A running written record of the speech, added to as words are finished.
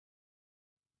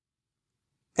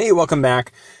Hey, welcome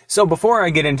back. So before I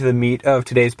get into the meat of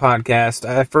today's podcast,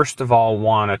 I first of all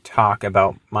want to talk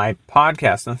about my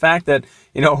podcast and the fact that,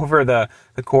 over the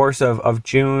course of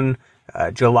June,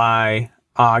 July,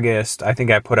 August, I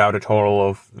think I put out a total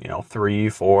of, 3,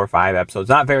 4, 5 episodes,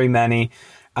 not very many.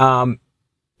 And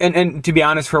to be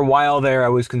honest, for a while there, I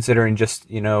was considering just,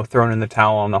 throwing in the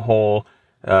towel on the whole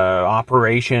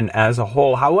operation as a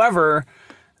whole. However,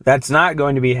 that's not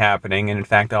going to be happening, and in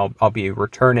fact, I'll be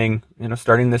returning,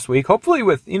 starting this week, hopefully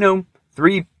with,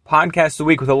 3 podcasts a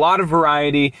week with a lot of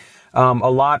variety,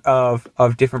 a lot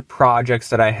of different projects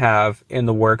that I have in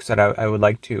the works that I would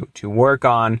like to work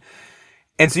on.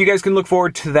 And so you guys can look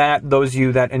forward to that. Those of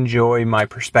you that enjoy my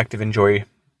perspective, enjoy,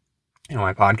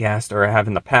 my podcast or have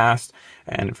in the past.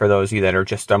 And for those of you that are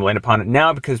just stumbling upon it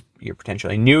now because you're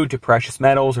potentially new to precious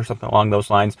metals or something along those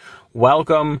lines,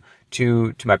 welcome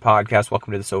to my podcast.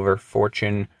 Welcome to the Silver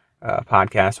Fortune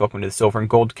podcast. Welcome to the silver and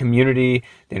gold community,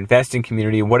 the investing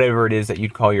community, whatever it is that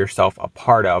you'd call yourself a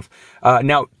part of.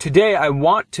 Now, today I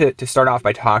want to start off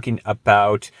by talking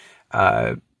about,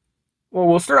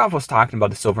 we'll start off with talking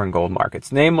about the silver and gold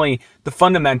markets, namely the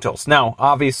fundamentals. Now,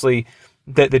 obviously,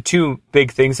 the two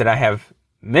big things that I have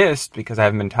missed because I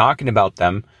haven't been talking about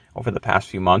them over the past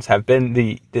few months have been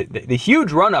the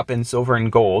huge run up in silver and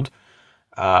gold,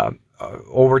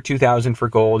 over 2,000 for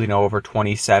gold, over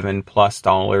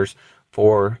 $27+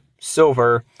 for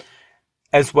silver,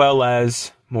 as well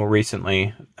as more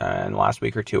recently, in the last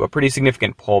week or two, a pretty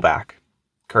significant pullback.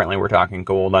 Currently, we're talking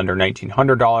gold under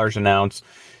 $1,900 an ounce,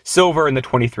 silver in the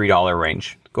 $23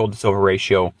 range. Gold to silver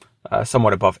ratio,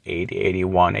 somewhat above 80,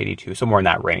 81, 82, somewhere in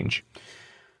that range.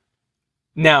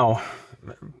 Now,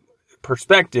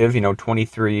 perspective,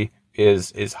 23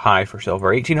 is high for silver.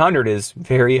 1,800 is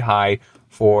very high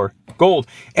for gold.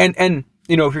 And if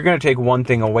you're going to take one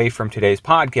thing away from today's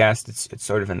podcast, it's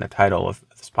sort of in the title of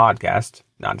this podcast,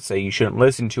 not to say you shouldn't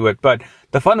listen to it, but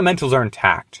the fundamentals are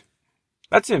intact.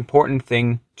 That's an important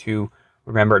thing to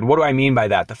remember. And what do I mean by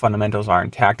that? The fundamentals are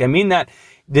intact. I mean that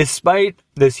despite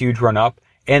this huge run up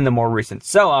and the more recent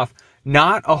sell-off,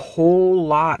 not a whole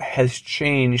lot has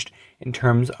changed in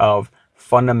terms of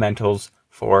fundamentals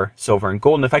for silver and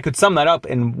gold. And if I could sum that up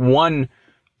in one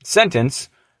sentence,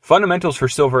 fundamentals for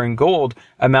silver and gold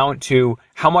amount to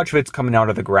how much of it's coming out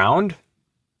of the ground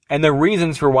and the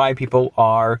reasons for why people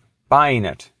are buying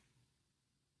it.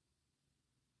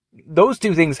 Those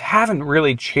two things haven't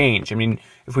really changed. I mean,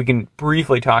 if we can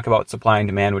briefly talk about supply and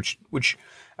demand, which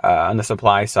on the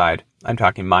supply side, I'm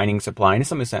talking mining supply and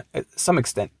to some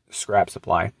extent scrap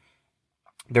supply.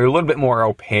 They're a little bit more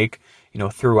opaque,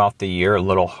 throughout the year, a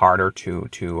little harder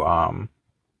to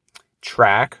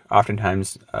track.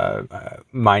 Oftentimes,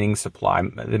 mining supply,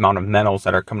 the amount of metals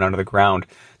that are coming out of the ground,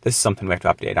 this is something we have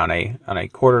to update on a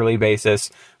quarterly basis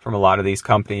from a lot of these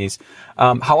companies.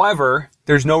 However,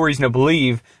 there's no reason to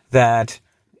believe that,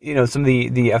 some of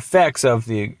the effects of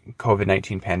the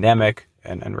COVID-19 pandemic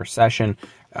and recession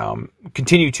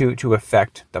continue to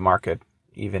affect the market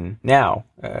even now,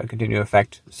 continue to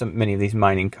affect many of these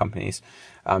mining companies.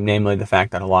 Namely the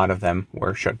fact that a lot of them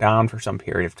were shut down for some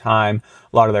period of time.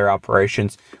 A lot of their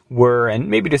operations were, and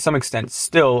maybe to some extent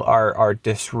still are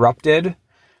disrupted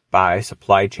by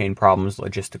supply chain problems,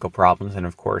 logistical problems, and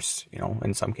of course,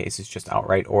 in some cases just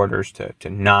outright orders to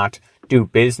not do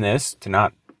business, to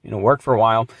not, work for a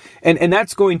while. And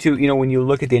that's going to, when you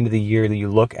look at the end of the year, you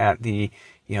look at the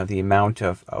amount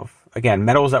of again,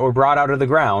 metals that were brought out of the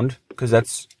ground, because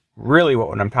that's really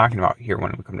what I'm talking about here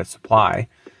when we come to supply.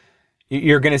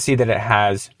 You're going to see that it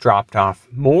has dropped off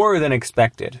more than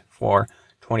expected for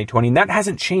 2020. And that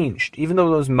hasn't changed. Even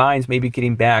though those mines may be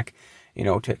getting back,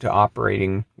 to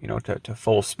operating, to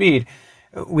full speed,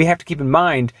 we have to keep in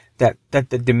mind that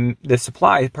the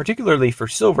supply, particularly for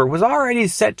silver, was already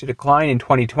set to decline in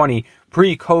 2020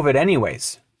 pre-COVID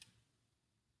anyways.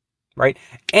 Right?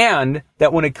 And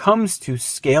that when it comes to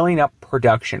scaling up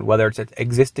production, whether it's at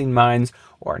existing mines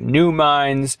or new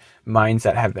mines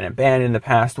that have been abandoned in the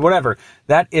past, whatever,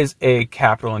 that is a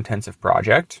capital intensive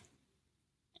project.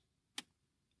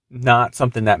 Not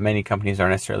something that many companies are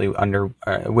necessarily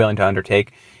willing to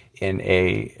undertake in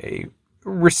a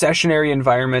recessionary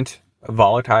environment, a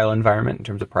volatile environment in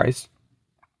terms of price.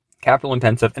 Capital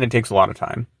intensive, and it takes a lot of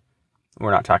time.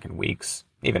 We're not talking weeks.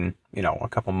 Even, a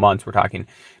couple months. We're talking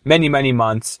many, many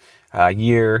months,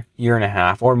 year and a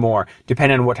half or more,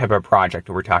 depending on what type of project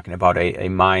we're talking about. A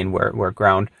mine where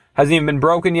ground hasn't even been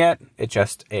broken yet. It's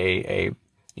just a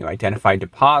identified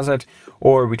deposit,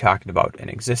 or we're talking about an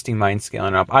existing mine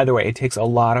scaling up. Either way, it takes a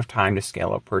lot of time to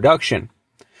scale up production.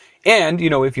 And,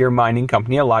 if you're a mining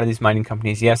company, a lot of these mining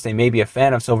companies, yes, they may be a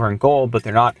fan of silver and gold, but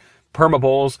they're not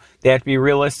perma-bulls. They have to be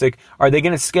realistic. Are they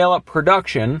going to scale up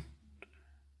production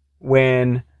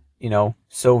when,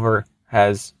 silver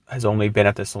has only been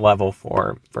at this level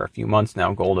for a few months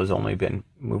now? Gold has only been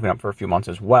moving up for a few months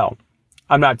as well.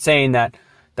 I'm not saying that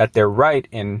they're right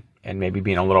in maybe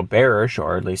being a little bearish,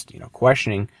 or at least,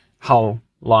 questioning how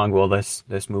long will this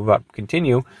move up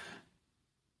continue.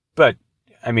 But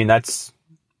I mean, that's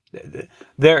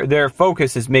their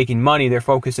focus is making money. Their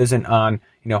focus isn't on,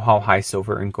 how high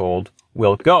silver and gold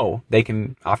will go. They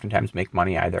can oftentimes make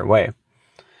money either way.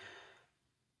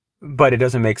 But it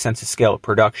doesn't make sense to scale up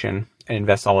production and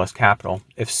invest all this capital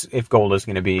if gold is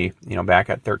going to be, back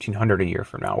at 1,300 a year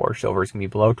from now, or silver is going to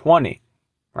be below 20,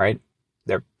 right?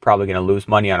 They're probably going to lose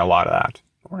money on a lot of that.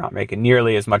 We're not making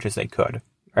nearly as much as they could,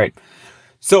 right?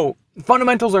 So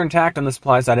fundamentals are intact on the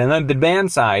supply side. And then the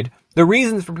demand side, the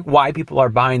reasons for why people are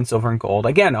buying silver and gold,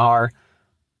 again, are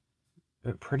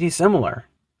pretty similar.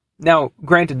 Now,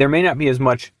 granted, there may not be as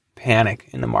much panic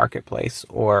in the marketplace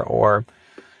or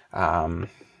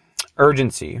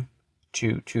urgency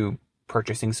to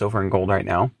purchasing silver and gold right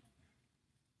now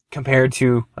compared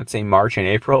to, let's say, March and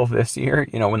April of this year,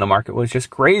 when the market was just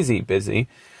crazy busy.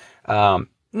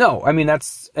 No, I mean,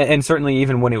 and certainly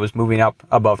even when it was moving up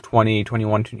above 20,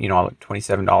 21,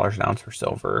 $27 an ounce for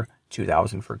silver,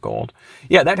 2,000 for gold.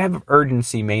 Yeah, that type of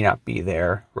urgency may not be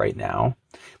there right now.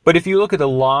 But if you look at the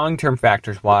long-term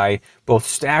factors why both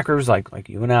stackers like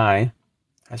you and I,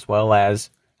 as well as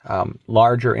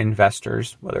larger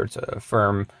investors, whether it's a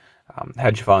firm,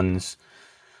 hedge funds,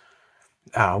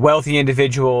 wealthy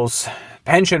individuals,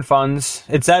 pension funds,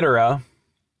 etc.,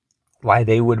 why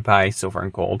they would buy silver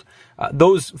and gold,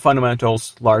 those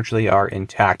fundamentals largely are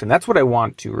intact. And that's what I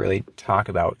want to really talk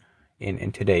about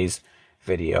in today's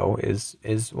video is,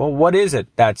 well, what is it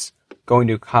that's going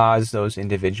to cause those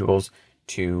individuals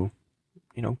to,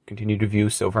 continue to view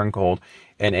silver and gold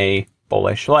in a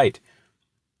bullish light?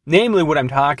 Namely, what I'm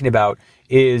talking about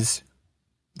is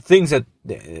things that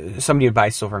somebody would buy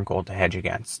silver and gold to hedge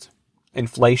against.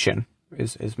 Inflation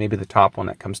is maybe the top one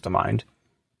that comes to mind.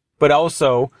 But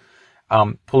also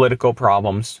political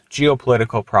problems,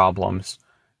 geopolitical problems,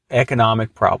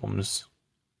 economic problems,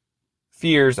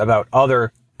 fears about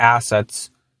other assets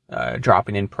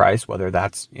dropping in price, whether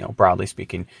that's, broadly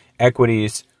speaking,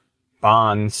 equities,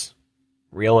 bonds,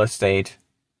 real estate.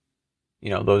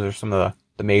 Those are some of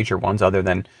the major ones, other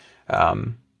than,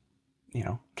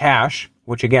 cash,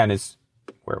 which again is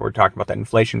where we're talking about that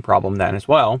inflation problem then as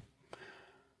well.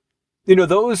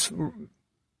 Those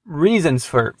reasons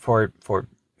for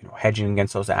hedging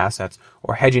against those assets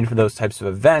or hedging for those types of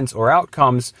events or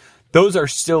outcomes, those are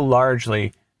still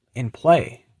largely in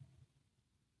play.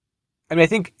 I mean, I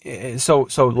think so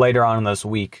later on in this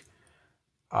week,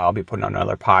 I'll be putting on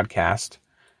another podcast.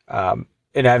 And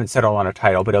I haven't settled on a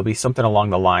title, but it'll be something along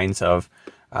the lines of,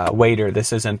 waiter,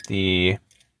 this isn't the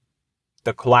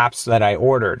collapse that I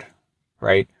ordered,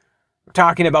 right? We're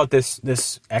talking about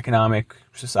this economic,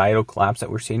 societal collapse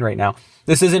that we're seeing right now.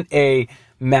 This isn't a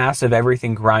massive,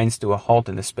 everything grinds to a halt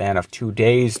in the span of 2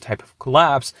 days type of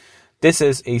collapse. This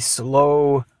is a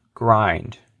slow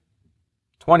grind.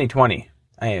 2020,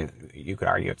 you could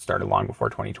argue it started long before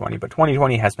 2020, but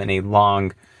 2020 has been a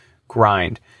long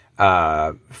grind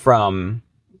from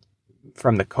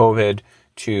the COVID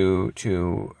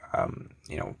to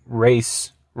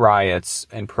race riots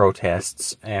and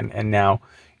protests and now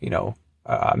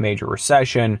a major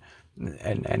recession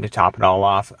and to top it all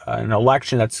off, an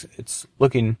election it's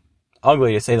looking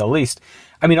ugly to say the least.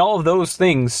 I mean, all of those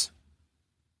things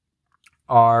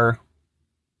are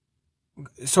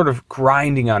sort of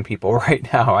grinding on people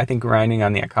right now. I think grinding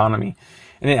on the economy.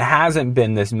 And it hasn't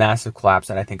been this massive collapse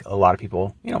that I think a lot of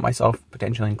people, myself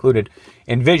potentially included,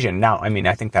 envision. Now, I mean,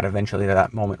 I think that eventually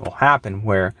that moment will happen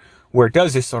where it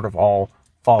does just sort of all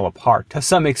fall apart to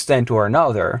some extent or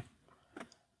another.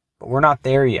 But we're not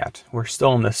there yet. We're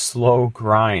still in this slow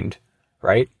grind,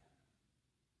 right?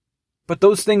 But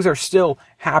those things are still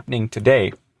happening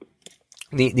today.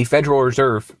 The Federal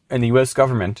Reserve and the U.S.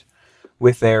 government,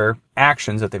 with their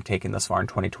actions that they've taken thus far in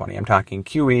 2020, I'm talking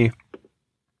QE,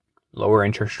 lower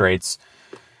interest rates,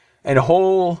 and a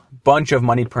whole bunch of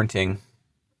money printing,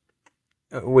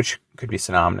 which could be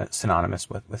synonymous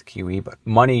with QE, but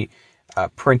money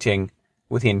printing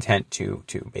with the intent to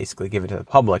basically give it to the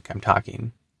public. I'm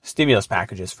talking stimulus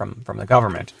packages from the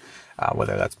government,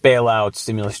 whether that's bailouts,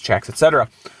 stimulus checks, etc.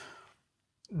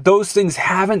 Those things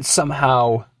haven't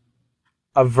somehow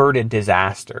averted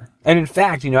disaster. And in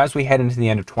fact, as we head into the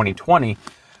end of 2020,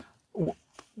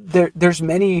 there's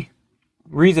many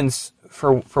reasons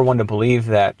for one to believe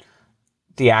that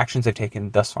the actions they've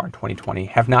taken thus far in 2020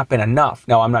 have not been enough.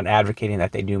 Now, I'm not advocating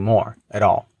that they do more at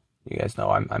all. You guys know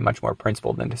I'm much more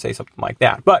principled than to say something like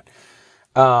that. But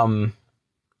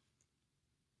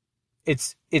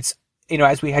it's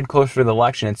as we head closer to the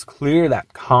election, it's clear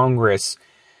that Congress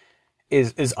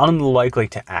is unlikely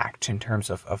to act in terms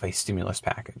of a stimulus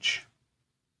package.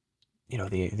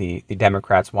 The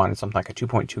Democrats wanted something like a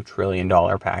 $2.2 trillion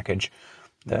package.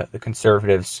 The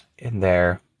conservatives, in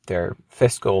their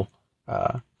fiscal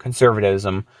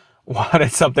conservatism,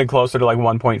 wanted something closer to like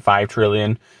 1.5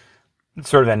 trillion.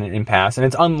 Sort of an impasse, and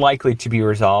it's unlikely to be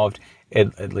resolved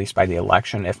at least by the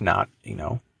election, if not,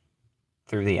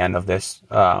 through the end of this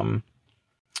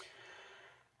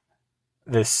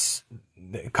this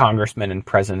congressman and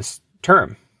president's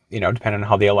term. Depending on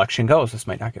how the election goes, this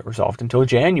might not get resolved until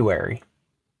January.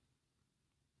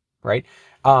 Right?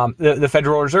 The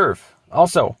Federal Reserve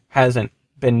also hasn't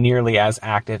been nearly as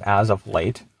active as of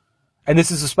late. And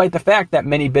this is despite the fact that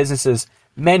many businesses,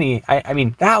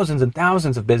 thousands and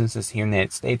thousands of businesses here in the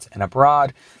United States and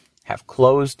abroad have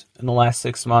closed in the last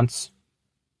 6 months.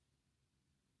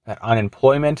 That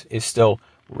unemployment is still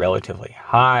relatively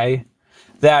high.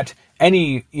 That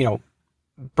any,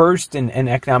 burst in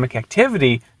economic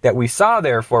activity that we saw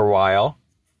there for a while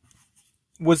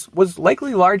was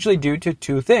likely largely due to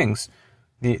two things.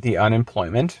 The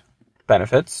unemployment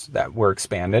benefits that were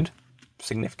expanded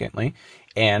significantly,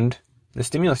 and the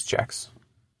stimulus checks.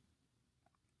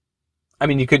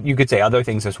 You could say other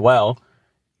things as well,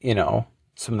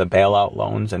 some of the bailout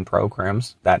loans and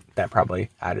programs that probably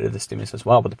added to the stimulus as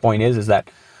well. But the point is that,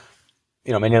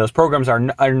 many of those programs are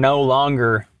no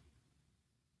longer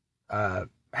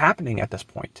happening at this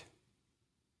point.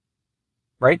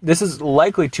 Right? This is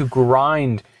likely to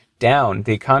grind down.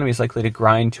 The economy is likely to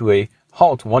grind to a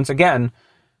halt once again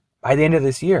by the end of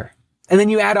this year. And then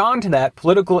you add on to that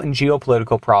political and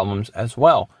geopolitical problems as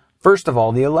well. First of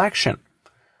all, the election.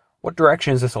 What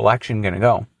direction is this election going to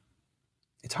go?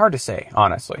 It's hard to say,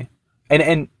 honestly.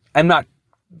 And I'm not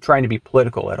trying to be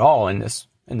political at all in this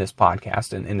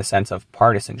podcast in the sense of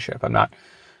partisanship. I'm not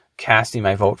casting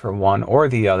my vote for one or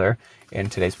the other in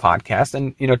today's podcast.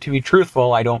 And, to be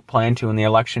truthful, I don't plan to in the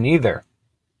election either.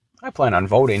 I plan on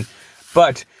voting.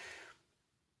 But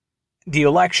the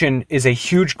election is a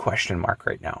huge question mark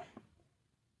right now.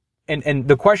 And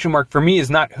the question mark for me is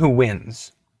not who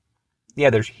wins. Yeah,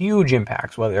 there's huge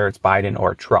impacts, whether it's Biden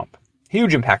or Trump.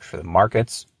 Huge impacts for the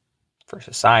markets, for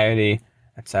society,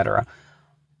 etc.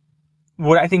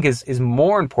 What I think is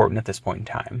more important at this point in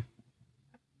time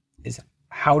is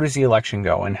how does the election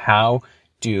go and how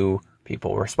do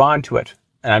people respond to it?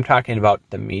 And I'm talking about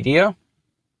the media,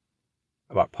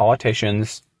 about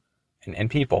politicians, and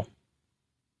people.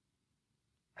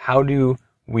 How do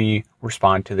we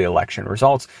respond to the election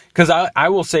results? Because I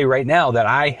will say right now that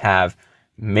I have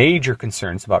major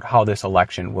concerns about how this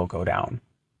election will go down.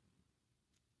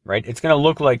 Right? It's going to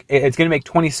look like, it's going to make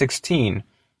 2016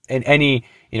 and any,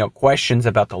 questions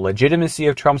about the legitimacy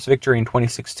of Trump's victory in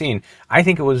 2016, I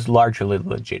think it was largely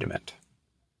legitimate.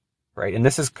 Right? And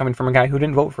this is coming from a guy who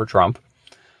didn't vote for Trump.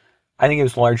 I think it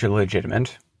was largely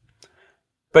legitimate.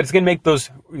 But it's going to make those,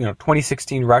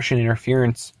 2016 Russian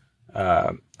interference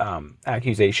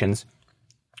accusations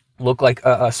look like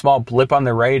a small blip on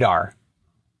the radar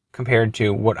compared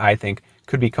to what I think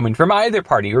could be coming from either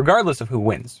party, regardless of who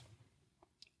wins.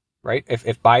 Right?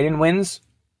 If Biden wins,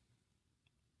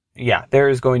 yeah, there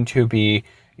is going to be,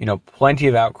 plenty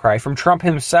of outcry from Trump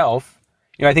himself.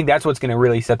 I think that's what's going to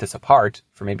really set this apart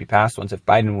from maybe past ones. If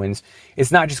Biden wins,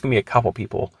 it's not just going to be a couple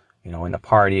people, in the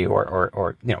party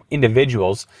or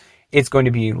individuals. It's going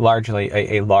to be largely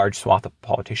a large swath of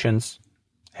politicians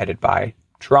headed by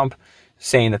Trump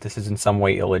saying that this is in some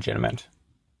way illegitimate.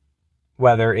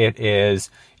 Whether it is,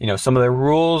 some of the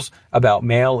rules about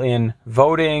mail-in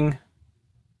voting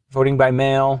by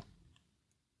mail,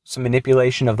 some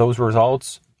manipulation of those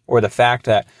results, or the fact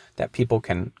that people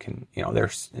can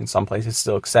they're in some places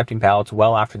still accepting ballots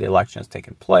well after the election has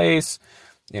taken place,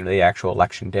 the actual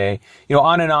election day,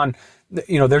 on and on.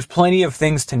 There's plenty of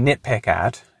things to nitpick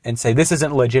at and say this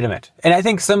isn't legitimate. And I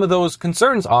think some of those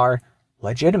concerns are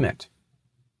legitimate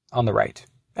on the right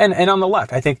and on the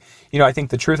left. I think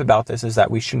the truth about this is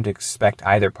that we shouldn't expect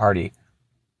either party.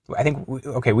 I think,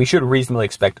 we should reasonably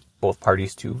expect both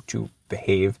parties to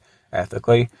behave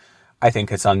ethically. I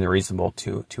think it's unreasonable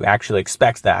to actually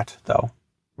expect that, though.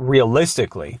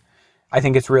 Realistically, I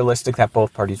think it's realistic that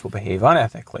both parties will behave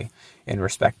unethically in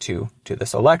respect to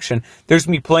this election. There's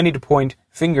going to be plenty to point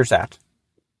fingers at.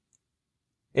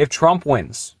 If Trump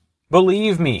wins,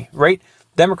 believe me, right?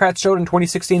 Democrats showed in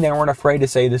 2016 they weren't afraid to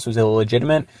say this was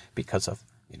illegitimate because of,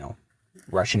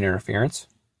 Russian interference.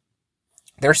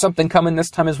 There's something coming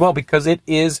this time as well because it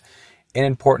is an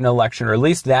important election, or at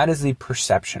least that is the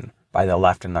perception by the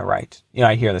left and the right.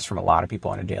 I hear this from a lot of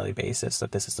people on a daily basis,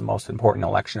 that this is the most important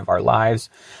election of our lives.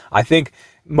 I think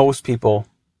most people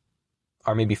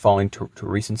are maybe falling to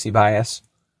recency bias.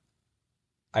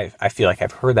 I feel like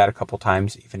I've heard that a couple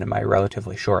times, even in my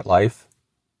relatively short life.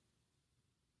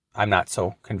 I'm not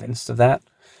so convinced of that.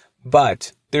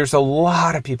 But there's a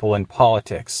lot of people in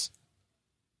politics,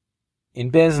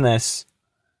 in business,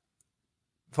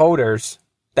 voters,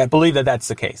 that believe that that's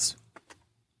the case.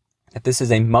 That this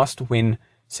is a must-win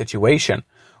situation.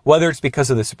 Whether it's because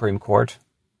of the Supreme Court,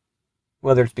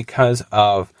 whether it's because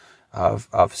of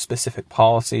specific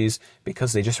policies,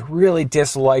 because they just really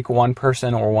dislike one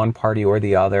person or one party or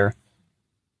the other,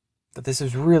 that this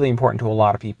is really important to a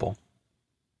lot of people.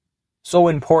 So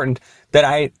important that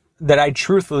I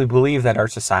truthfully believe that our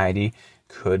society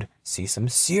could see some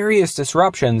serious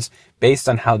disruptions based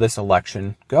on how this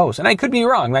election goes. And I could be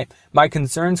wrong, right? My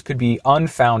concerns could be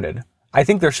unfounded. I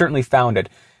think they're certainly founded.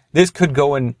 This could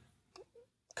come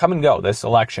and go, this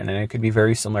election, and it could be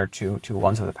very similar to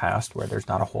ones of the past where there's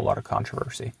not a whole lot of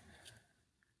controversy.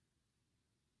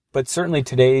 But certainly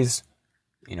today's,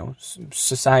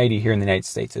 society here in the United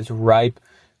States is ripe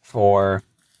for,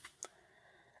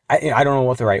 I don't know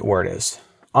what the right word is.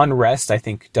 Unrest, I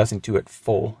think, doesn't do it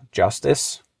full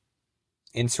justice.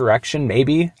 Insurrection,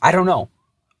 maybe. I don't know.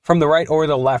 From the right or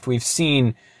the left, we've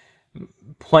seen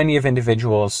plenty of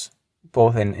individuals,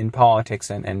 both in politics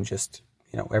and just,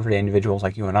 everyday individuals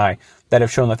like you and I, that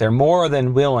have shown that they're more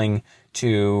than willing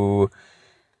to,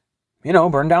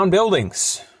 burn down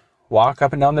buildings, walk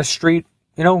up and down the street,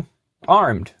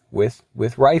 armed with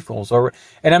rifles.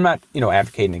 And I'm not,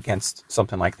 advocating against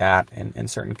something like that in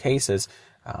certain cases.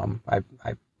 I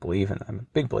believe I'm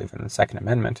a big believer in the Second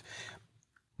Amendment.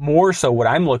 More so what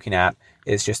I'm looking at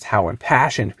is just how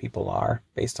impassioned people are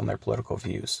based on their political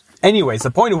views. Anyways,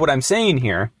 the point of what I'm saying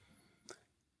here,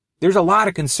 there's a lot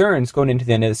of concerns going into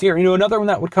the end of this year. Another one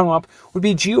that would come up would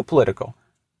be geopolitical.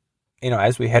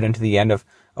 As we head into the end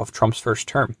of Trump's first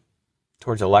term,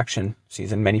 towards election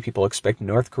season, many people expect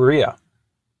North Korea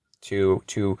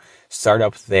to start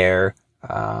up their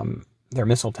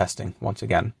missile testing once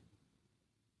again.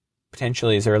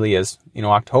 Potentially as early as,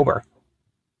 October.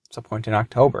 Some point in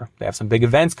October. They have some big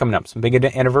events coming up, some big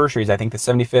anniversaries. I think the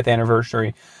 75th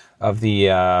anniversary of the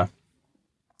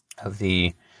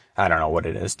I don't know what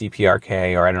it is,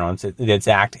 DPRK, or I don't know, it's the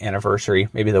exact anniversary,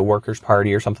 maybe the Workers'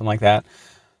 Party or something like that.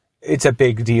 It's a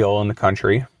big deal in the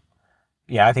country.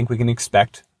 Yeah, I think we can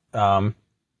expect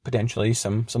potentially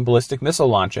some ballistic missile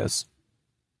launches.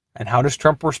 And how does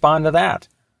Trump respond to that?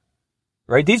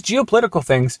 Right? These geopolitical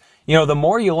things, the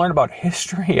more you learn about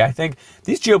history, I think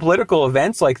these geopolitical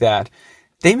events like that,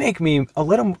 they make me a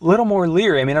little more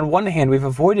leery. I mean, on one hand, we've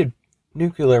avoided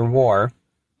nuclear war,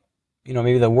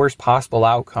 maybe the worst possible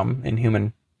outcome in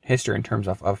human history in terms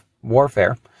of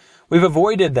warfare. We've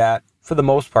avoided that for the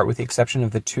most part, with the exception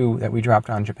of the 2 that we dropped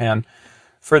on Japan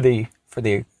for the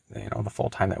full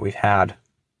time that we've had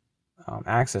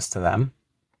access to them.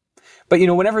 But,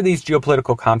 whenever these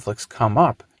geopolitical conflicts come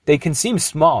up, they can seem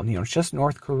small. It's just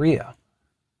North Korea,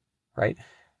 right?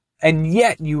 And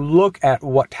yet you look at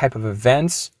what type of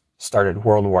events started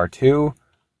World War II,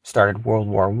 started World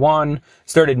War I,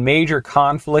 started major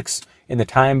conflicts in the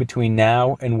time between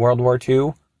now and World War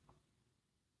II.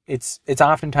 It's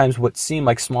oftentimes what seem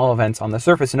like small events on the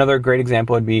surface. Another great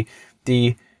example would be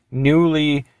the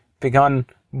newly begun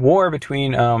war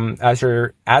between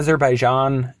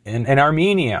Azerbaijan and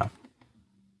Armenia.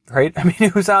 Right? I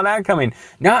mean, who saw that coming?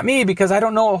 Not me, because I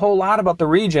don't know a whole lot about the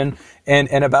region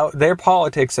and about their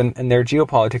politics and their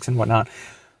geopolitics and whatnot.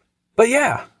 But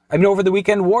yeah, I mean, over the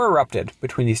weekend, war erupted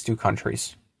between these two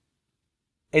countries.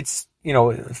 It's,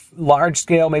 large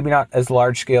scale, maybe not as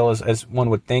large scale as one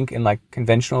would think in like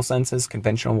conventional senses,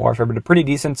 conventional warfare, but a pretty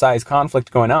decent sized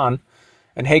conflict going on.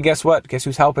 And hey, guess what? Guess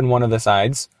who's helping one of the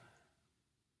sides?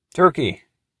 Turkey,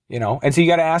 And so you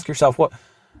got to ask yourself,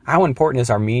 how important is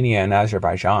Armenia and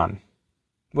Azerbaijan?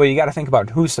 Well, you got to think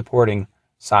about who's supporting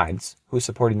sides, who's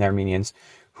supporting the Armenians,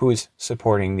 who's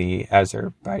supporting the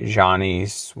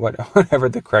Azerbaijanis, whatever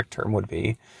the correct term would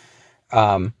be.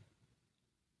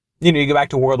 You go back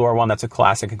to World War I, that's a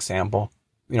classic example.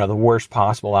 The worst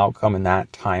possible outcome in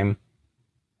that time.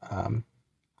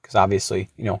 Because obviously,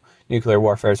 nuclear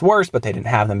warfare is worse, but they didn't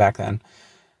have them back then.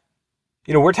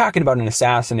 We're talking about an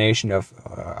assassination of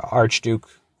Archduke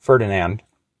Ferdinand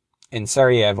in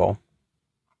Sarajevo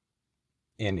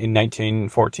in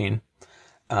 1914,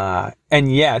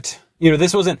 and yet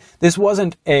this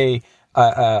wasn't a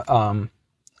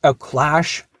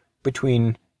clash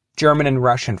between German and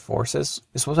Russian forces.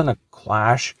 This wasn't a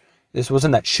clash This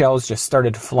wasn't that shells just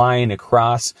started flying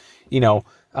across,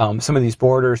 some of these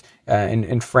borders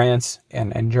in France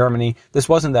and Germany. This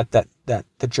wasn't that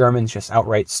the Germans just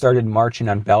outright started marching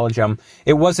on Belgium.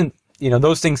 It wasn't,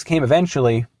 those things came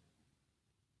eventually,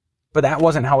 but that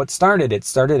wasn't how it started. It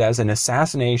started as an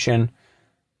assassination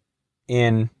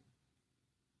in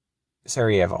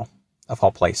Sarajevo, of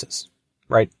all places,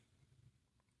 right?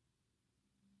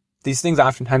 These things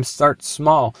oftentimes start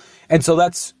small. And so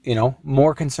that's,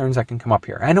 more concerns that can come up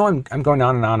here. I know I'm going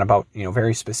on and on about,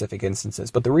 very specific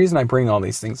instances, but the reason I bring all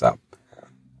these things up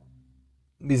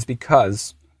is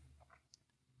because,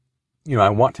 I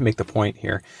want to make the point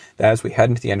here that as we head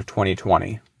into the end of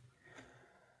 2020,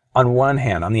 on one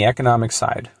hand, on the economic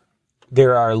side,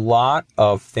 there are a lot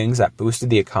of things that boosted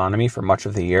the economy for much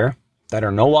of the year that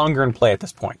are no longer in play at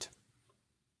this point.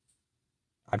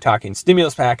 I'm talking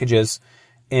stimulus packages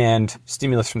and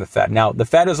stimulus from the Fed. Now, the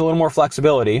Fed has a little more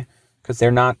flexibility because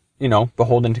they're not,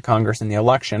 beholden to Congress in the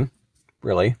election,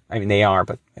 really. I mean, they are,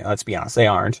 but let's be honest, they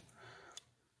aren't.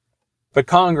 But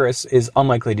Congress is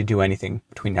unlikely to do anything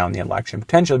between now and the election,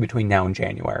 potentially between now and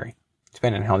January,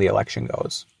 depending on how the election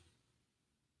goes.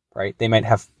 Right? They might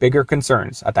have bigger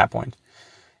concerns at that point,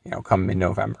 come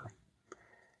mid-November.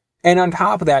 And on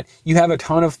top of that, you have a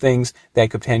ton of things that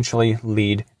could potentially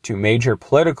lead to major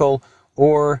political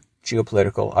or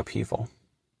geopolitical upheaval.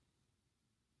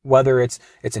 Whether it's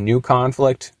a new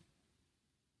conflict,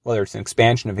 whether it's an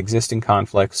expansion of existing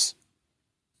conflicts,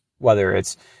 whether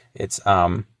it's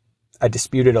a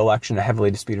disputed election, a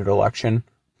heavily disputed election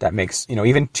that makes,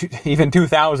 even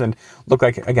 2000 look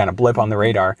like, again, a blip on the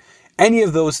radar. Any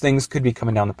of those things could be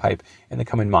coming down the pipe in the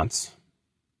coming months.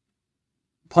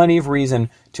 Plenty of reason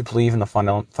to believe in the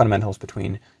fundamentals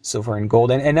between silver and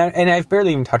gold. And I've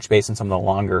barely even touched base on some of the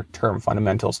longer term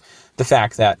fundamentals. The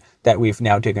fact that we've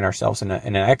now digging ourselves in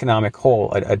an economic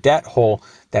hole, a debt hole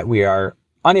that we are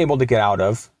unable to get out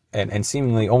of and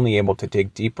seemingly only able to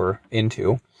dig deeper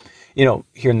into,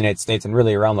 here in the United States and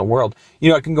really around the world.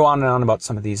 I can go on and on about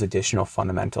some of these additional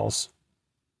fundamentals.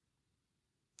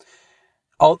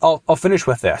 I'll finish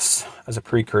with this as a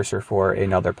precursor for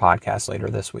another podcast later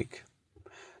this week.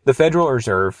 The Federal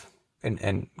Reserve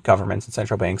and governments and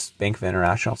central banks, Bank of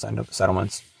International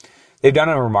Settlements, they've done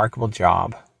a remarkable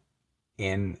job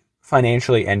in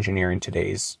financially engineering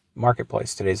today's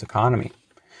marketplace, today's economy,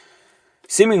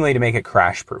 seemingly to make it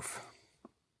crash-proof.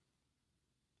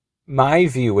 My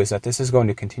view is that this is going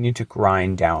to continue to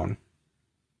grind down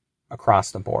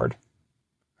across the board.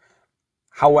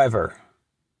 However,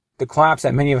 the collapse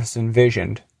that many of us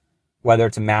envisioned, whether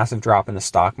it's a massive drop in the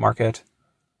stock market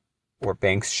or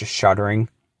banks just shuttering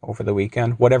over the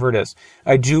weekend, whatever it is,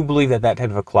 I do believe that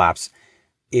type of a collapse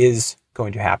is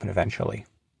going to happen eventually.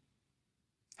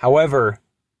 However,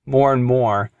 more and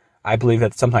more, I believe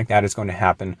that something like that is going to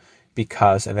happen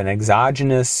because of an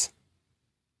exogenous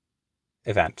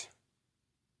event.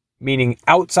 Meaning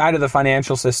outside of the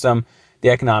financial system,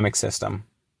 the economic system.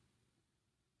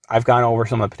 I've gone over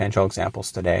some of the potential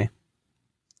examples today.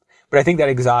 But I think that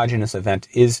exogenous event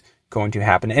is going to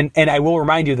happen. And I will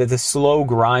remind you that the slow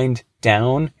grind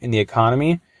down in the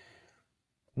economy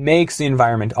makes the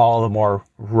environment all the more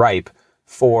ripe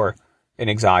for an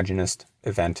exogenous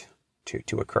event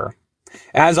to occur.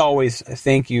 As always,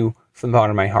 thank you from the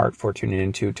bottom of my heart for tuning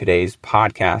into today's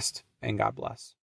podcast, and God bless.